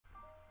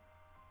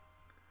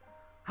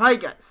Hi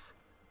guys,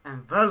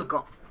 and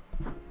welcome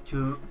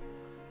to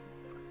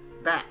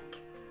back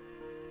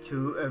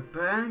to a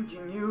brand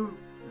new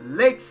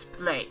Let's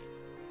Play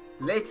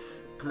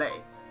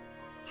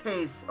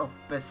Tales of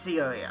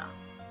Berseria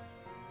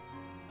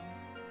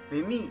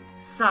with me,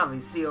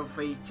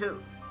 Savvy032.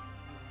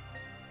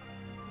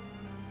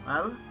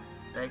 Well,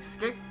 let's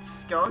get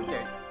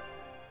started.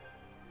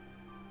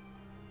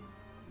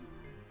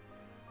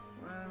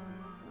 Well,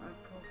 I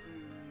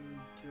probably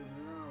need to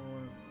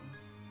lower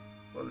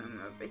volume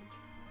a bit.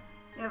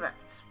 Yeah,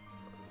 that's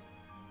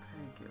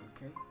pretty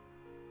okay.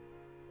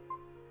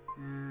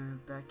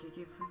 Back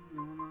again from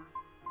normal.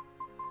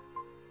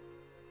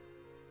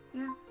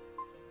 Yeah.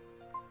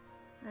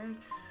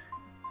 Let's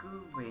go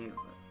with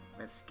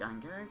the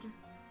standard.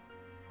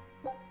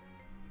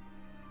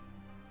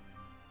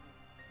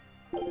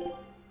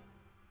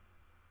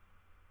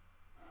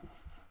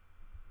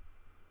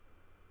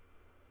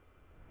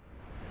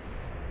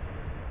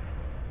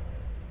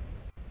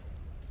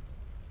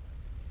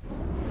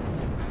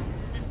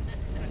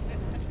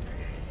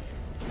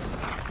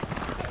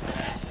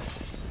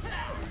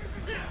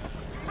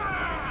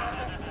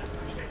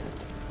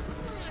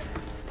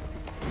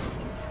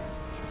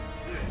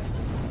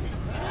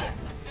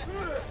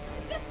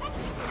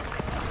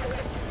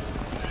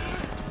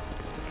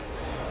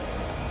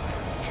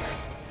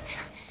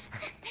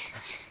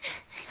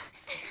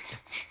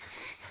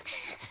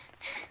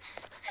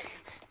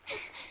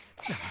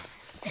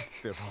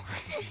 They're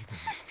already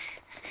demons.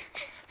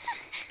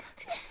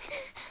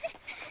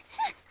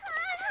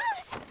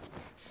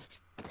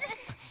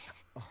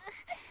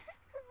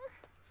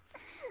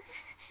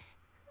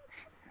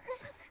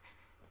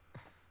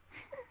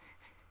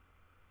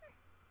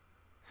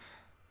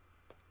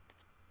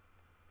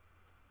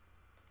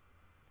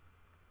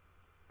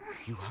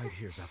 You hide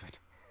here, Velvet.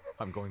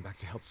 I'm going back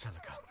to help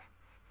Celica.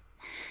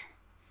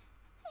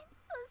 I'm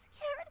so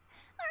scared.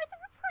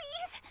 Arthur,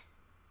 please.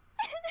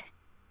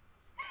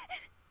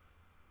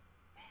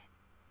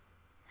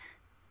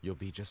 You'll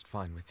be just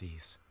fine with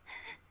these.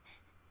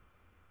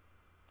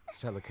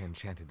 Celica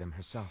enchanted them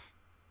herself.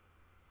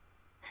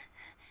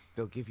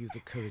 They'll give you the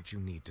courage you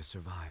need to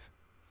survive.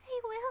 They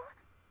will?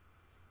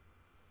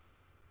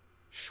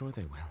 Sure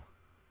they will.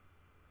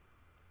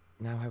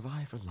 Now, have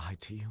I ever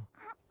lied to you?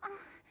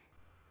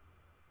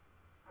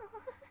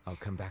 I'll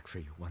come back for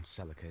you once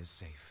Celica is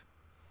safe.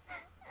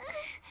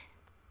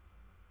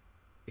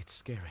 It's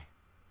scary,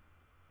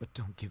 but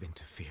don't give in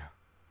to fear.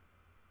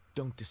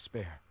 Don't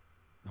despair,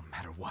 no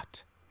matter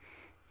what.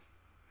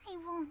 I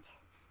won't.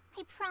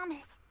 I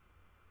promise.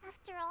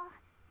 After all,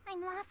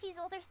 I'm Laffy's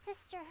older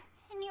sister,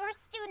 and your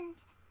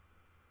student.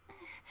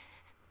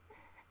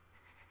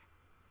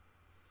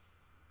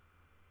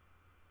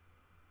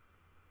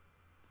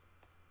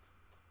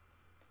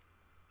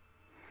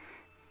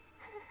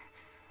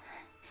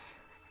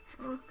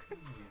 Okay,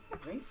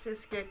 this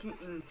is getting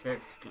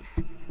interesting.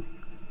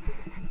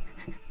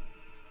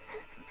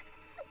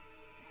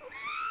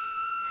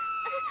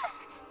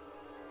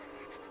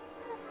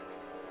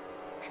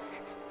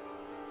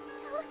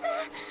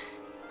 Celica!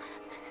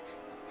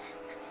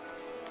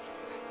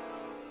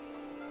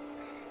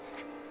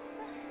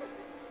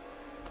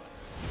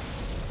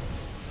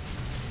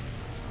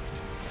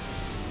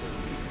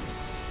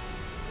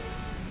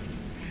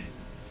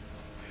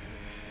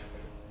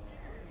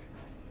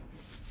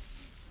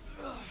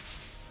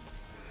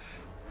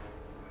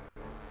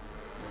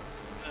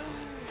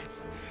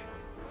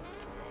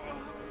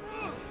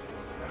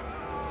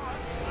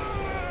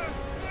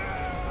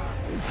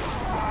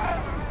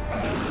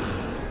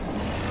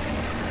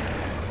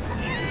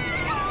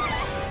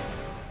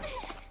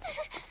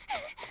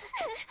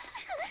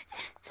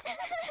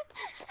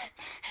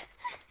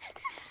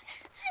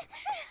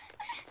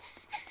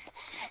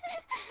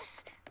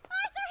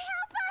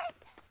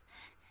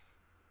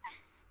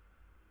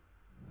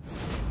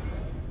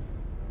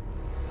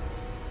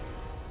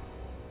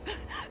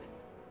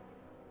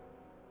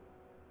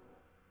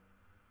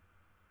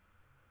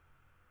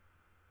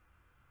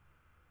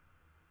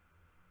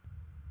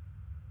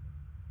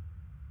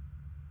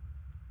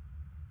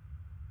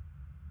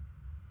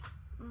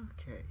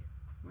 Okay,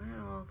 where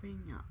are we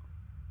now?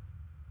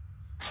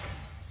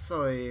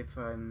 Sorry if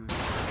I'm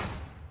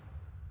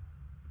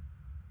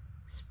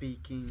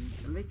speaking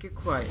a little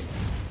quiet.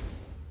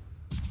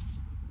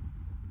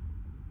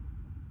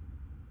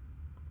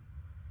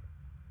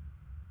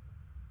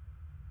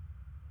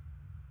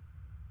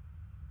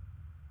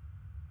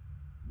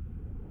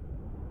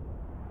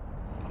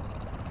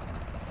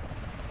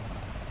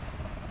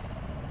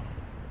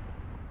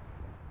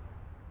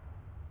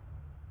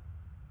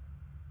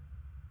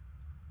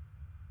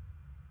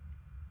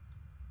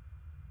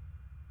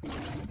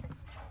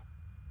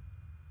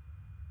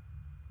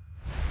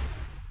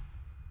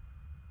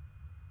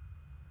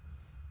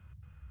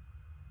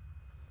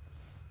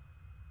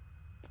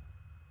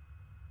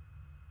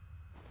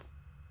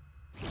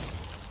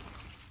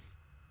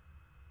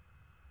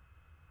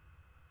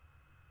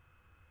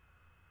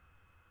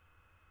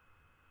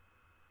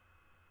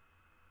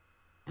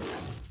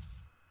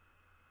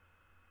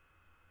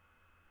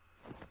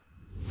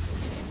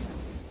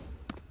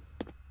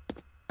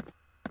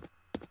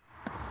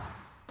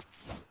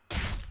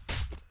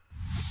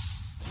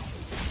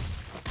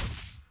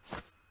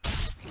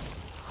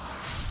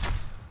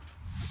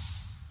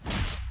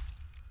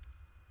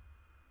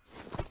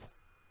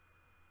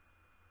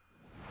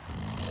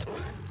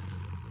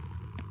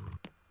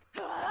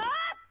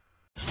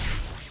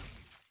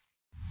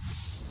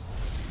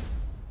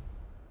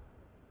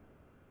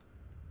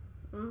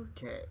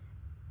 Okay.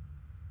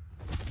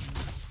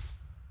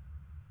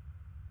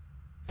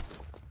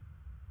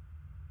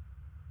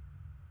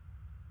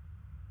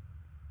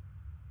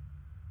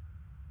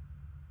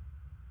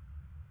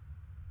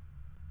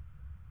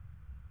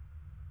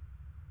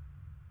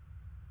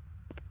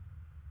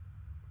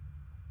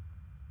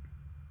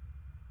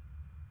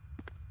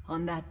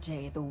 On that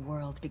day, the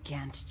world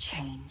began to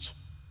change.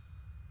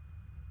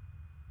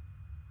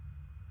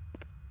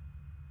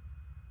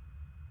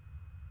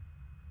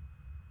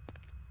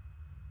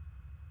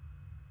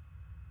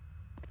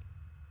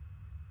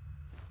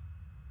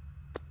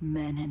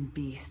 Men and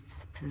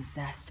beasts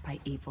possessed by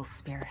evil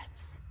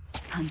spirits,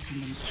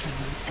 hunting and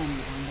killing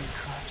anyone they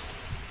could.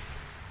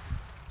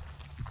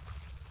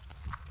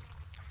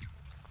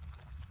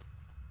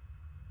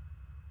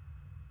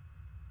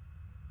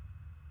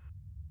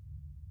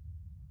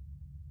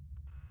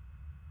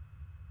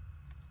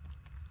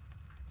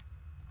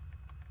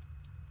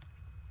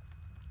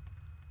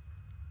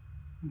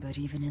 But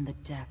even in the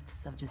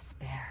depths of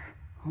despair,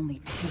 only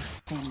two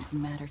things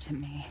matter to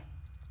me.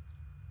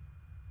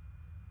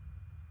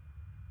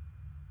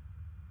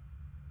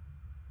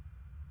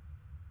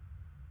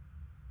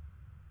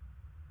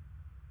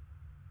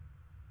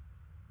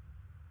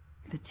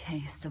 The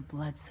taste of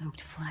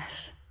blood-soaked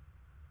flesh.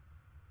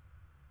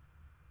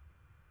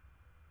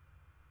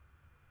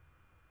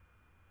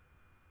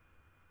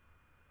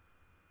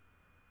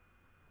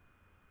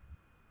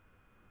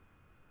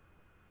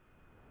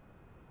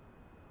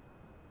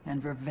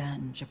 And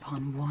revenge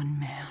upon one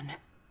man.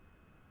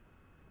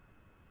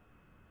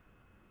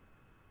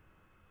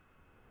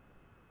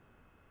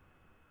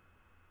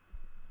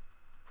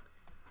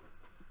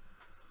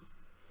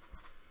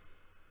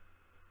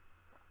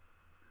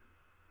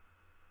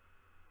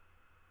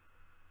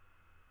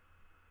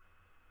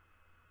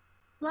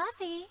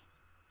 Luffy,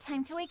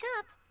 time to wake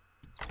up.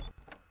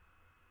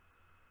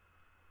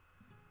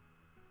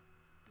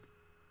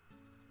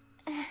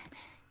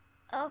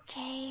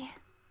 Okay.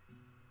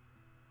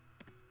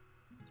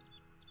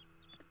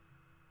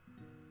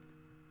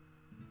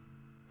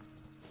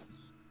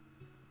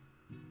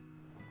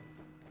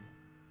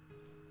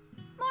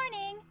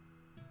 Morning.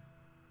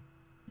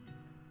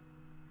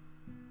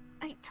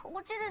 I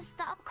told you to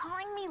stop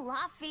calling me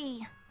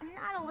Luffy. I'm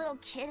not a little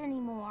kid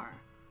anymore.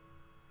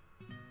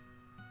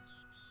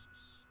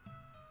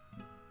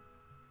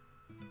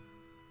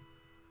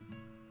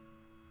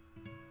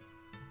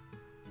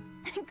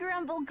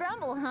 Grumble,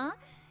 grumble, huh?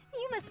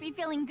 You must be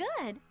feeling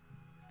good.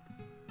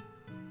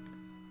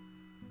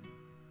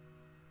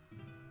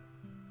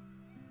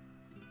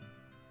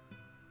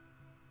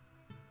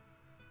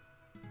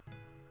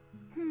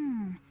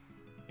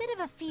 Bit of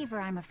a fever,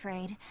 I'm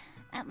afraid.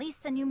 At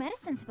least the new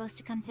medicine's supposed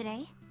to come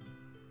today.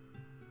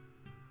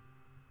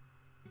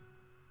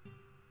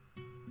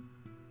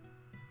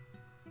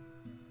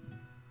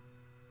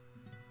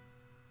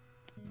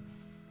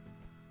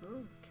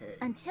 Okay.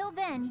 Until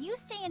then, you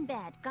stay in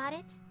bed, got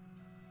it?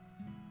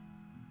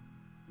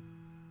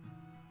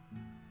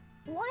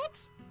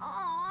 What?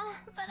 Aw,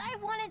 but I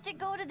wanted to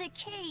go to the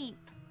Cape.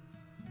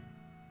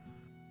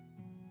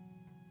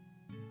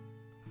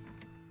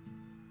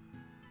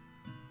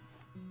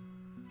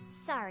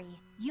 Sorry,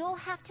 you'll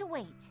have to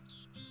wait.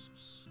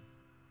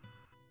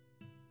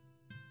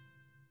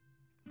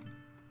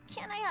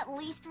 Can I at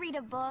least read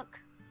a book?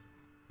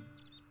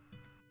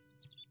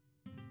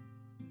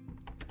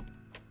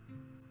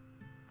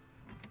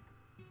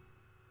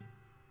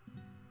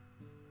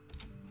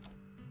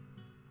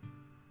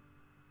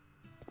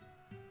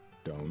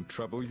 Don't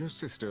trouble your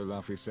sister,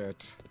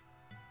 Laphicet.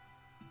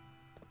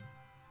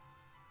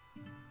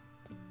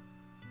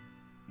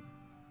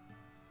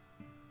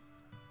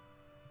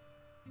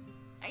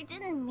 I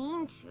didn't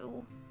mean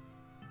to.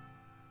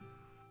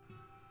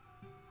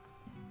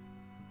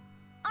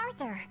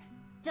 Arthur,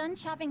 done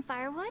chopping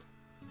firewood?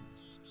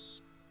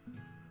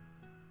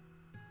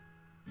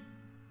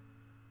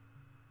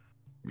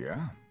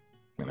 Yeah,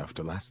 enough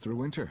to last through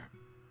winter.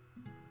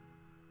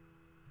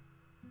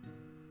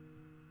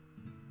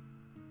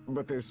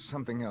 But there's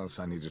something else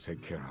I need to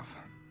take care of.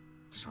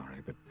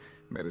 Sorry, but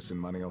medicine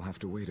money will have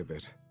to wait a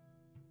bit.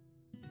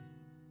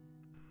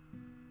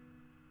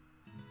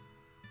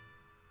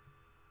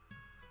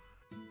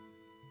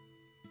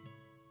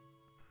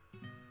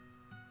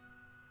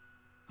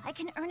 I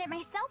can earn it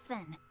myself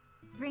then.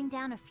 Bring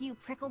down a few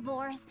prickle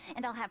boars,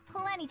 and I'll have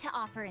plenty to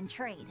offer in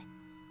trade.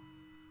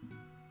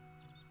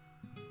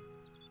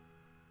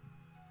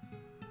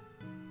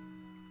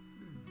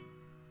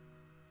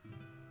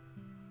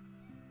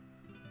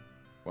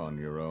 On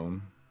your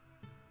own?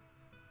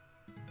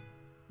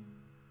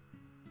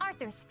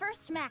 Arthur's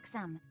first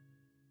maxim.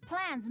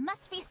 Plans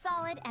must be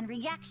solid and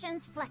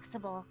reactions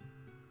flexible.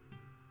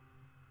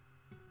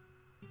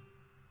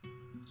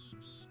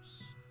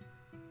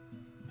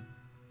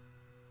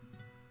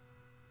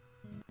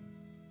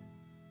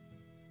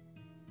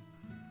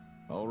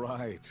 All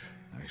right.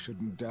 I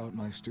shouldn't doubt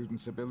my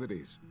students'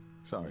 abilities.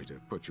 Sorry to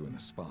put you in the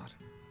spot.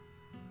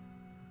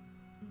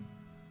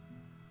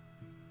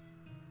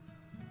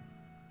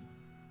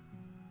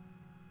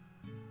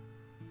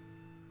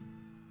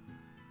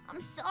 I'm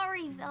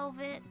sorry,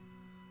 Velvet.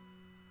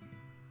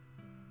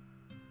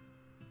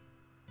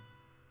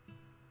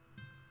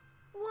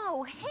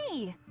 Whoa,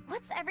 hey!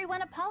 What's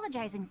everyone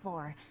apologizing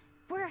for?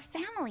 We're a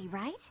family,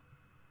 right?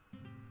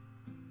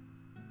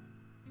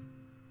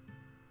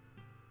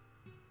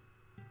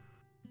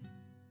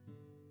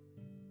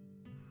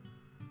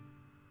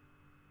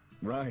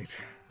 Right.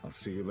 I'll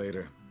see you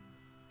later.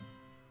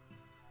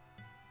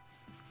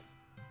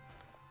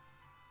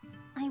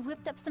 I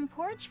whipped up some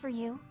porridge for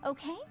you,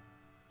 okay?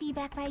 Be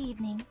back by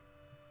evening.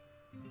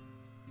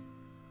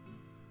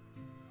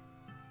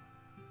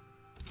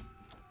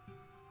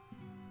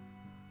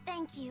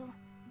 Thank you.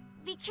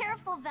 Be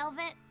careful,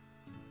 Velvet.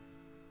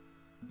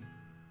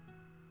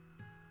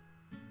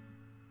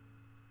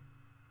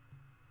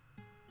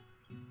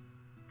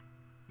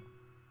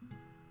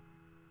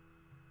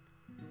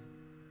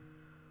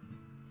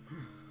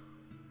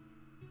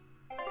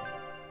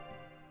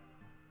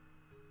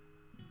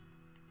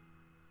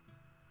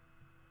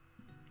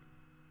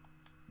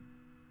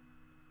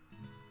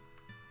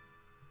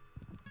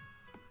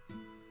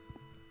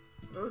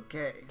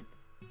 Okay.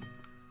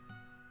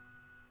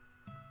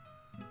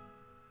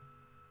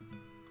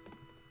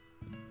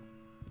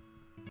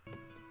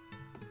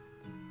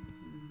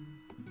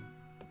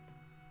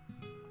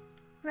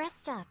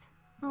 Rest up,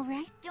 all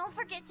right? Don't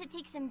forget to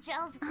take some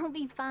gels. I'll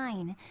be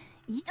fine.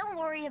 Don't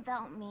worry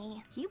about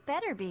me. You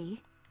better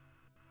be.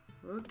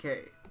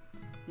 Okay.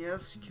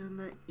 Just to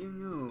let you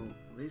know,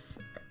 this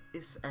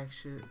is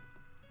actually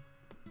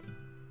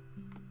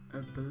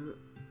a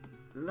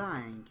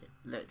blind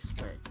let's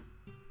play.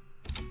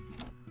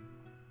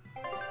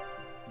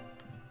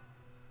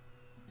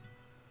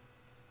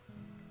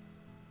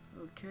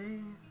 Okay.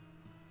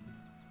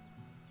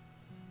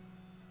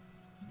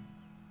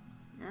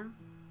 Yeah.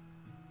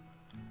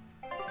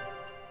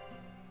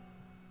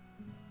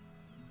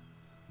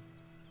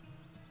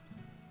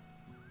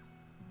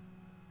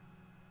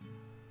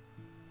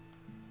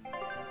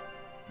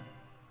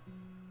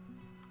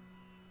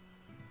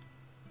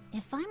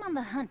 If I'm on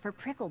the hunt for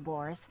prickle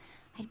boars,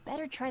 I'd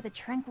better try the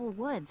tranquil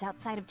woods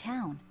outside of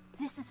town.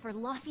 This is for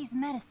Laufey's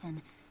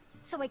medicine,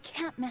 so I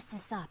can't mess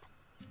this up.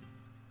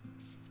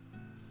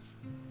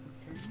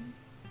 Okay.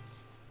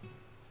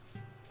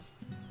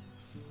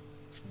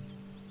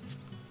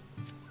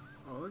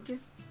 Okay.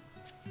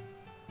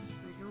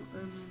 I don't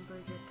remember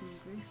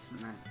getting this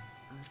map.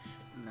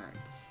 Like.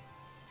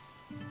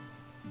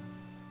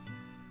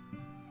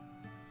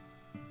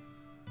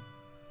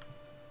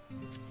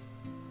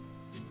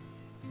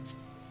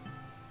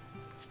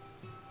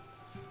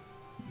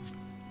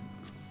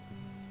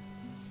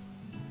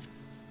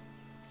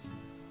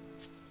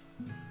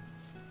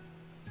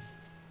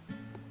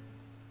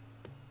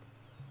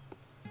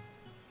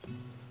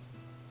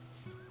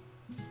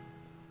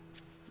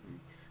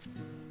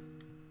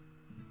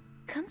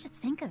 Come to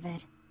think of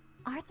it,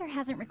 Arthur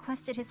hasn't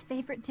requested his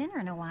favorite dinner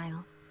in a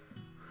while.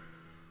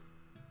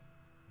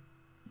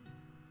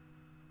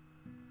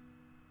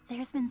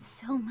 There's been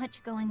so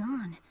much going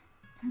on,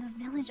 and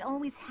the village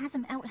always has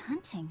him out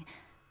hunting.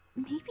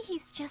 Maybe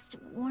he's just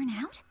worn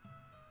out?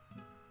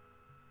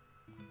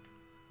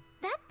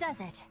 That does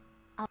it!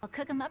 I'll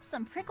cook him up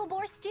some prickle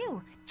boar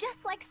stew,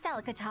 just like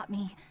Celica taught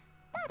me.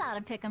 That ought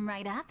to pick him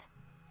right up.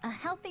 A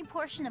healthy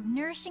portion of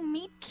nourishing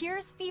meat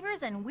cures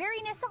fevers and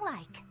weariness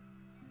alike.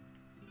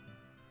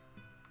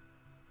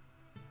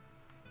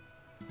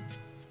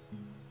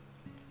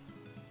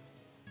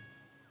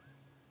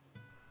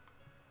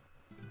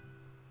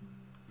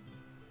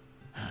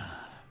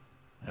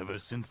 Ever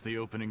since the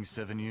opening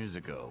 7 years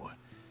ago,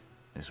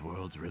 this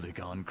world's really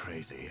gone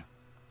crazy.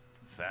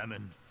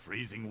 Famine,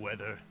 freezing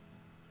weather,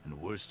 and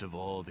worst of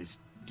all, this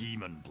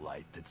demon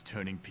blight that's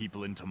turning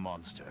people into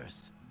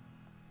monsters.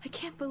 I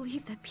can't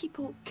believe that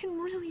people can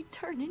really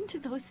turn into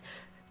those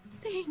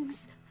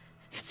things.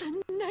 It's a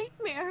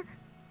nightmare.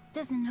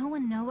 Does no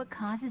one know what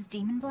causes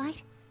demon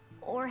blight?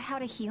 Or how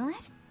to heal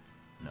it?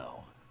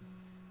 No.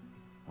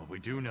 What we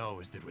do know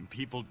is that when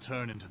people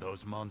turn into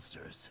those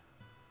monsters,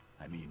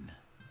 I mean,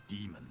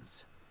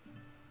 demons,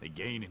 they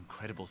gain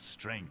incredible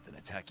strength and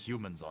attack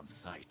humans on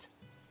sight.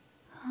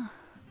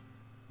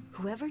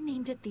 Whoever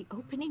named it the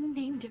opening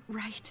named it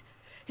right.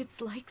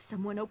 It's like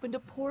someone opened a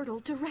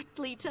portal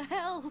directly to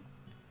hell.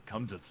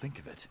 Come to think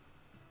of it,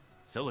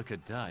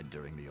 Celica died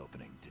during the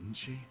opening, didn't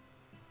she?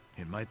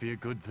 It might be a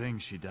good thing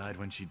she died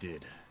when she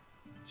did.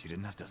 She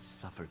didn't have to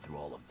suffer through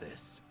all of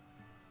this.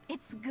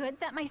 It's good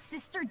that my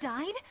sister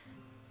died?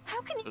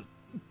 How can you—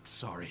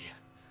 Sorry.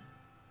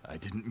 I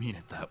didn't mean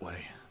it that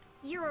way.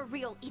 You're a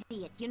real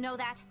idiot, you know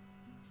that?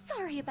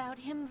 Sorry about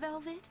him,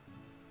 Velvet.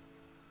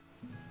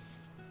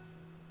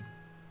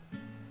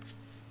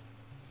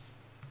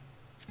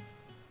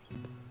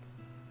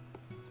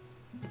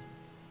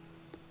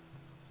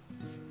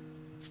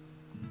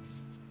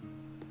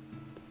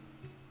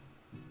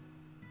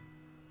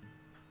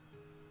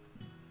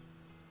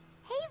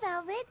 Hey,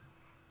 Velvet.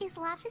 Is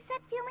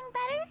Laphicet feeling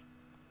better?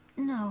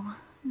 No,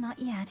 not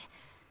yet.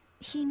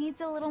 He needs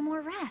a little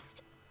more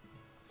rest.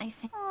 I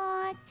think—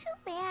 Aw, too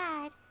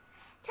bad.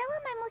 Tell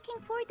him I'm looking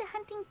forward to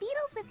hunting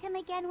beetles with him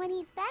again when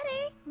he's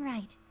better.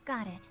 Right,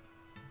 got it.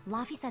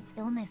 Laphicet's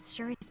illness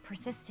sure is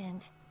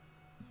persistent.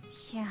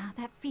 Yeah,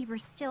 that fever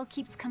still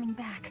keeps coming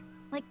back,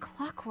 like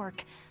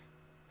clockwork.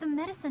 The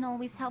medicine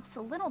always helps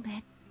a little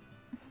bit,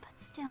 but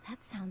still...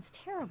 That sounds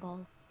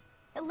terrible.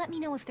 Let me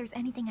know if there's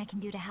anything I can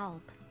do to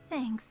help.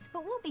 Thanks,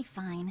 but we'll be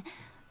fine.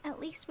 At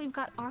least we've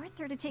got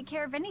Arthur to take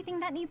care of anything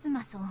that needs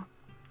muscle.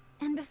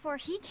 And before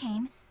he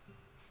came,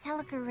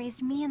 Celica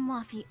raised me and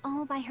Laphi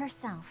all by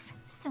herself.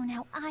 So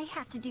now I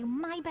have to do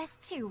my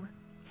best too.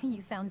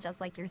 You sound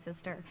just like your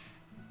sister.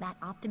 That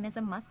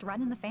optimism must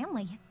run in the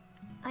family.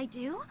 I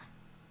do?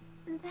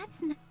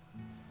 That's n-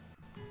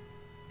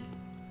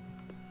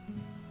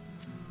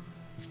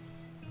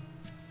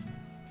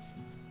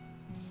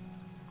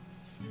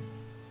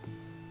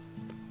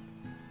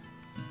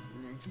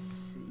 Let's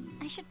see.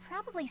 I should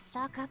probably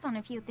stock up on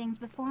a few things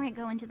before I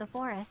go into the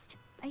forest.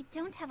 I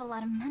don't have a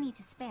lot of money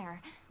to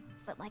spare,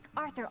 but like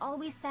Arthur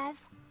always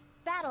says,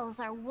 battles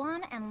are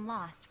won and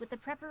lost with the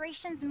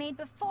preparations made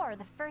before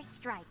the first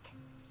strike.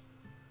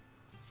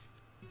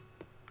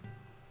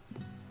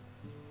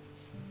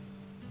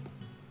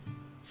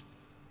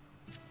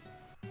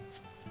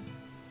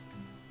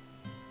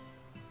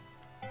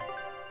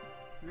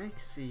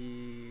 Let's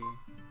see.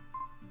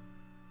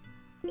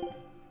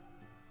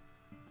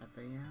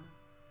 Abigail.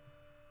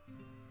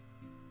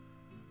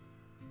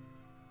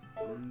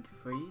 1,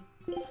 3,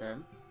 sell.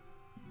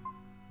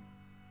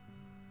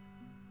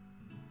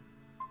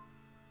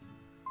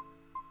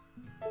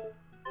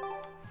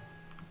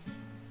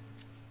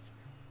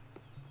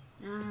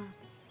 Yeah.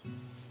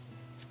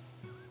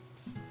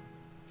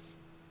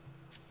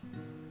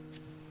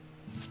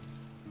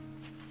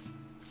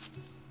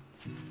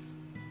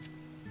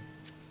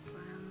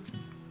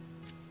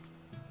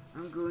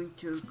 I'm going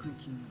to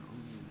continue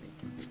on and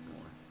make a bit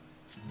more.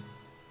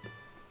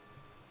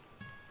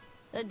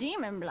 The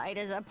demon blight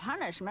is a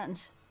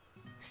punishment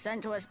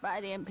sent to us by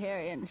the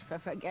Empyreans for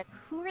forget.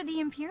 Who are the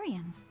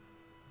Empyreans?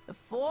 The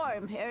 4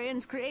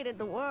 Empyreans created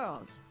the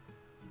world.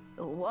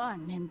 The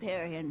 1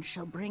 Empyrean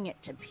shall bring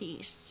it to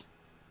peace.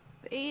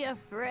 Be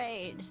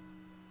afraid.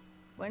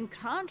 When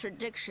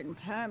contradiction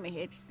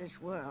permeates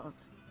this world,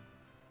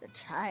 the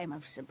time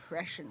of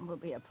suppression will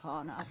be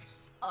upon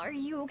us. Are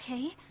you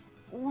okay?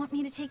 Want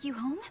me to take you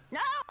home?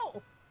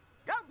 No!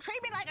 Don't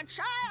treat me like a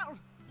child!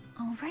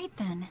 All right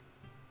then.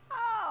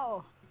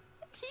 Oh,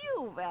 it's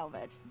you,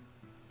 Velvet.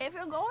 If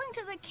you're going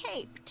to the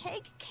Cape,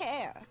 take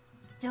care.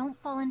 Don't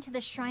fall into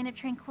the Shrine of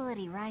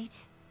Tranquility, right?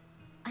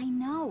 I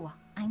know.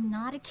 I'm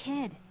not a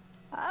kid.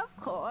 Of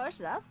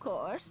course, of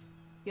course.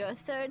 You're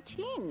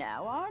 13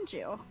 now, aren't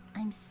you?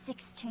 I'm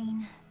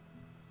 16.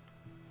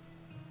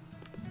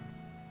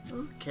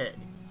 Okay.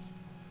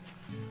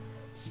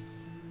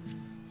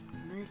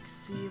 Let's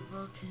see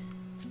what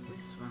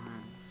this one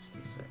has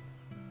to say.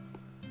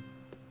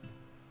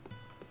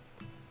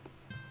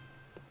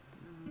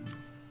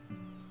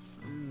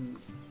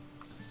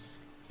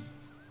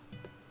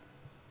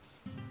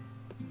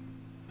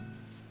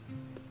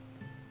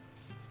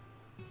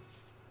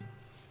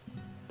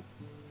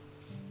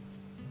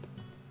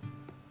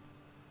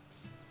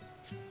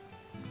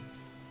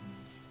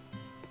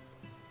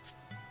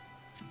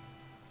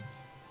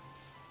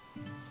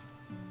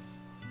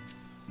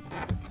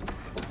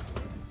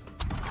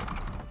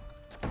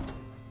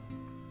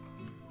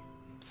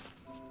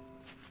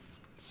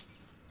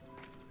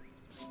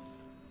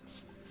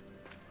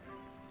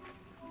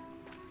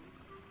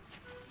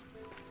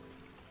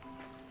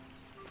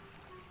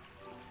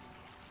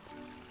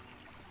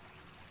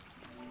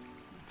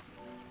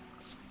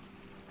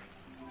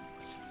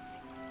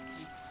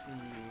 Let's see.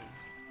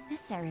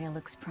 This area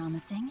looks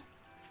promising.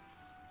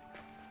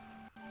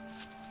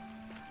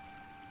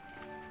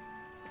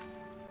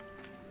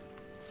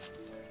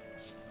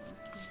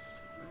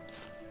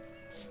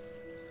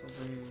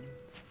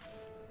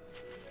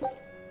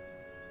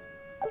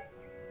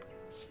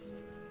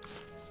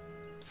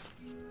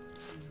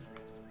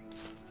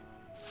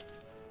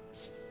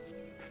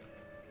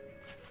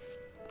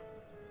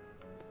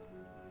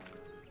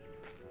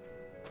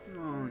 Come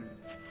on.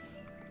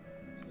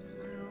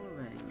 No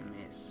way,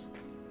 miss.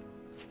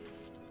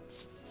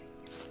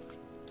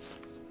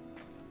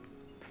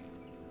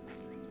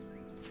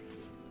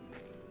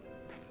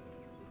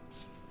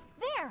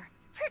 There!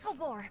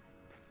 Pricklebore!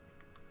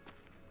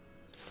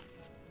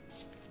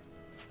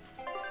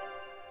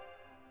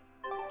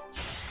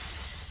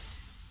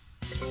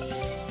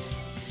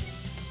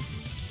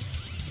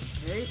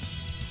 Okay.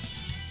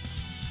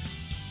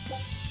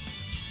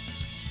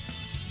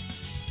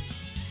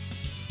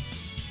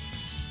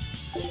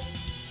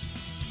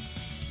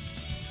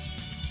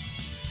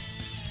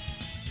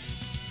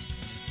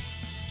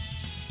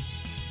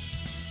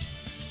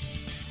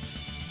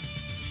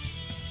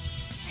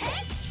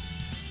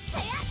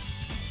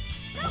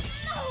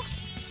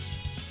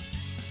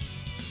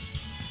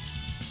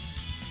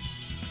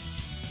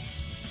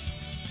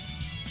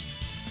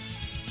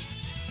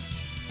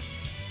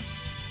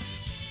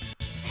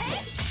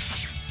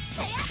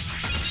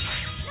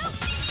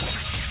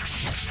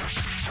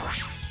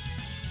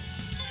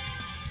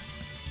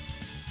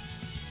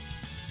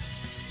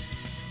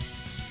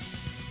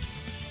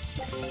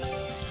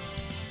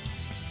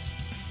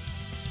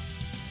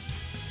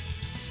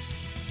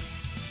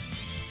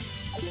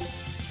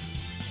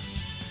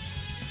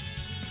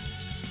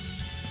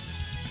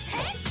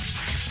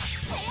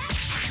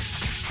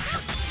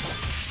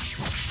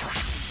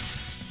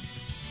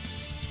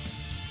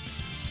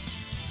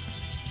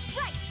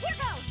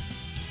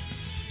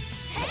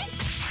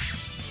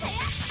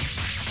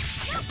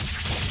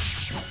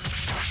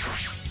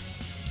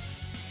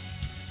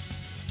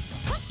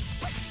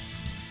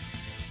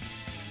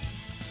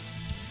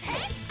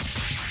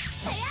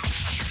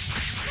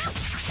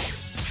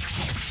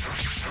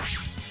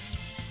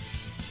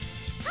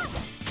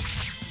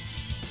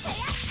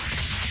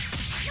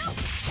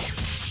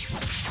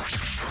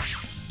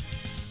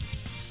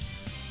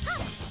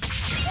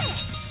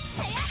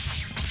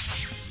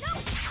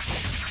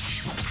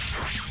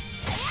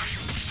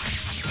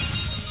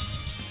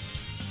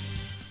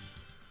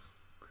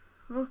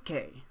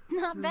 Okay.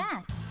 Not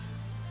bad.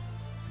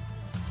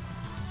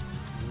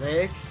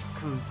 Let's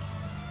cook.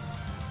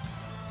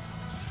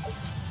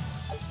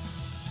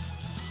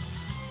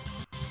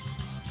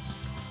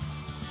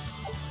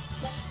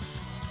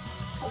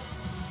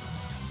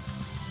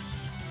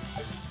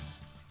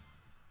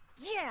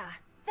 Yeah,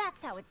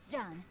 that's how it's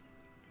done.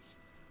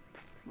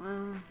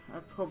 Well, I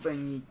probably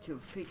need to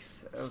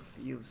fix a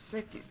few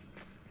seconds.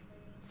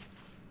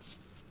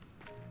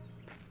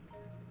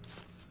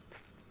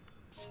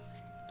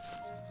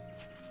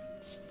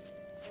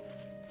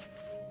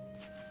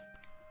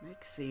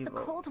 Let's see The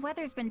what... cold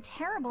weather's been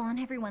terrible on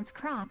everyone's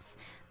crops,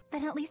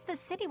 but at least the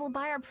city will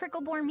buy our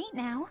prickle-boar meat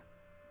now.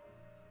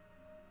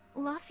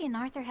 Luffy and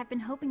Arthur have been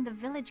hoping the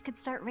village could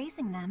start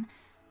raising them,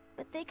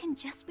 but they can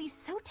just be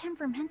so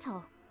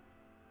temperamental.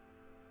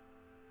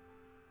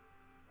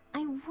 I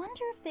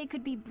wonder if they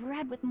could be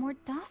bred with more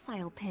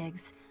docile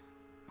pigs.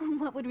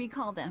 What would we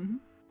call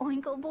them?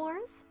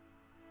 Oinkle-boars?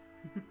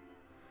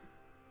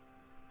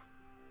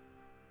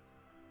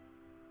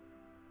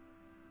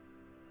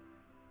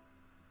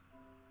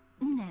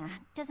 Nah,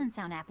 doesn't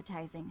sound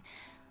appetizing.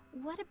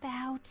 What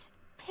about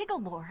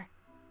Picklebore?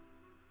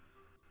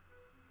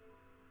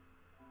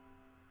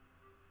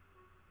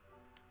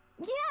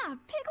 Yeah,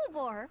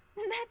 Picklebore!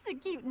 That's a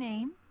cute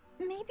name.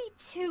 Maybe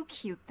too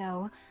cute,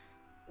 though.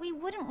 We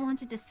wouldn't want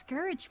to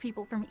discourage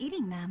people from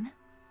eating them.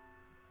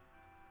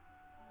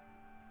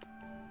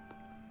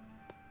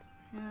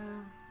 Yeah.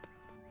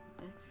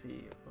 Let's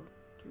see. What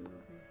do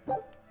we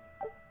have?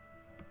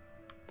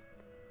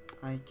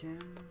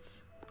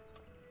 Items.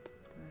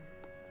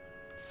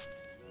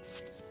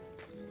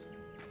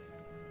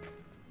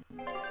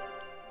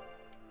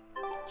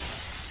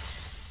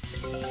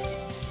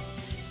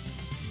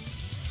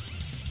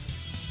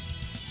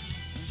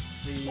 Let's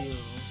see.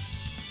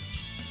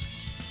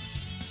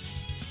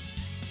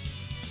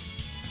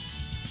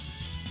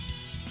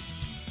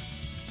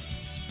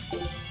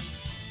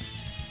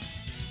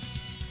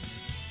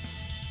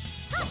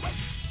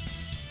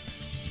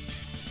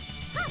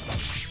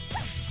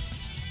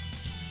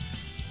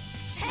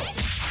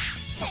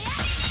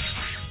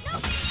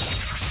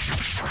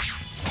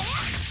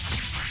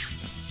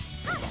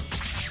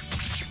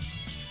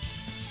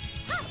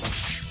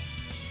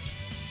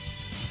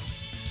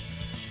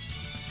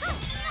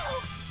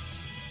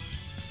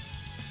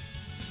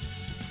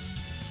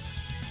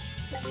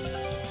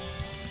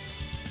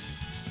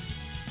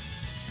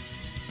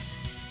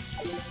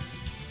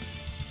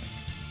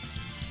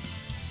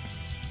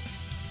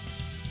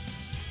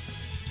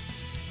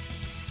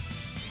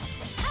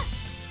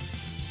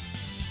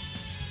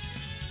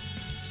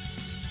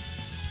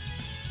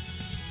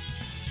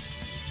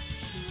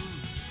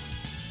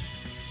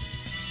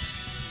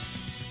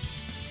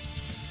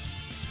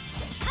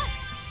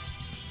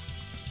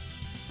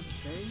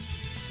 Okay.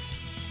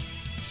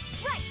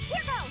 Right,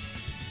 here goes!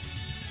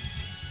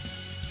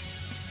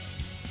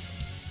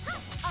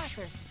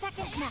 Arthur's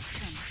second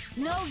maxim.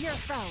 Know your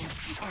foes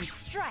and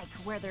strike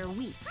where they're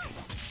weak.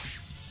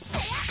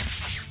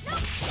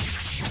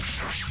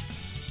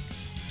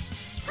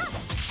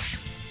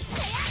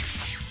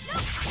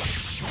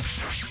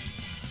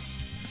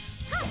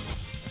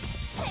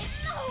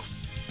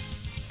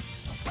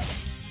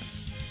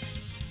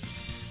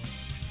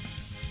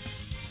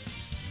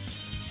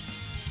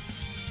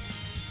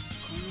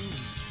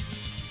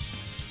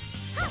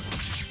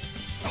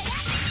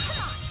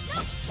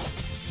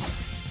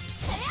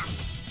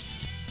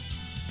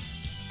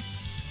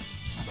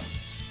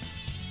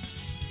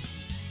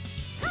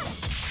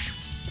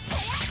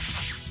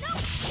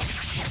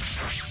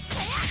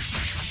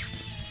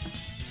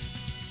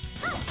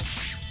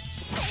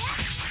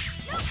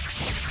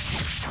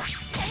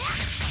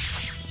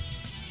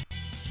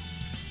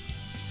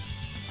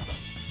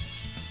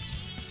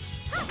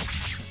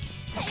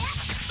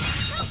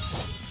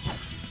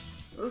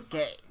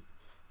 Okay.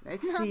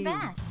 Let's Not see.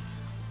 bad.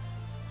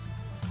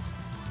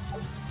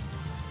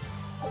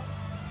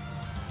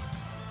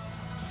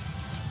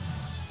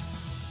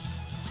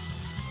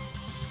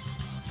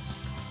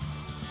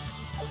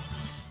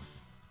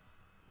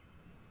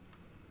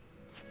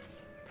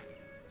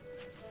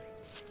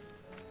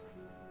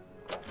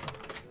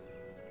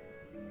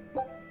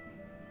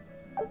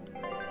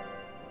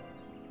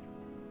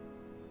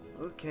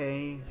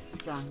 Okay,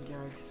 scan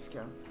guide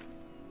stuff.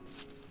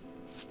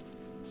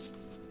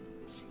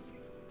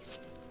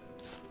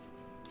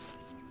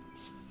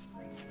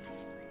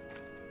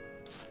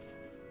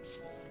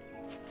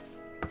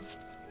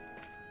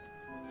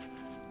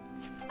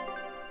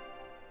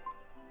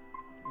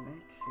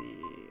 Let's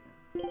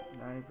see.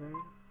 Library.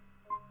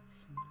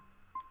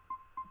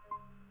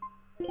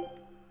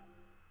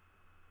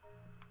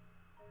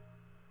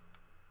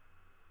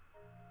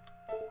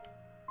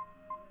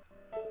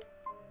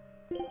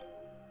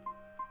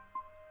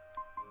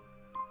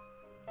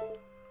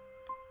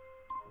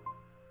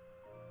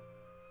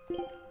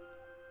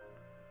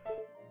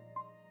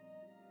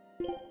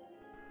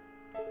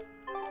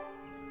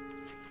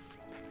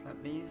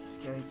 At least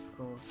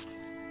scapegoat.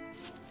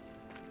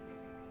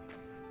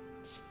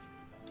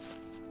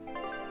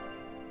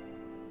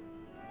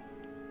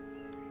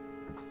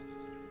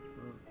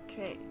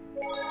 Okay.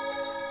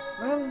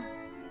 Well,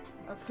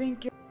 I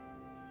think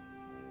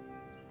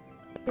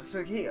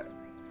so here.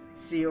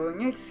 See you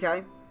next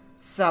time.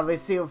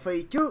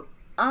 703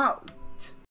 out.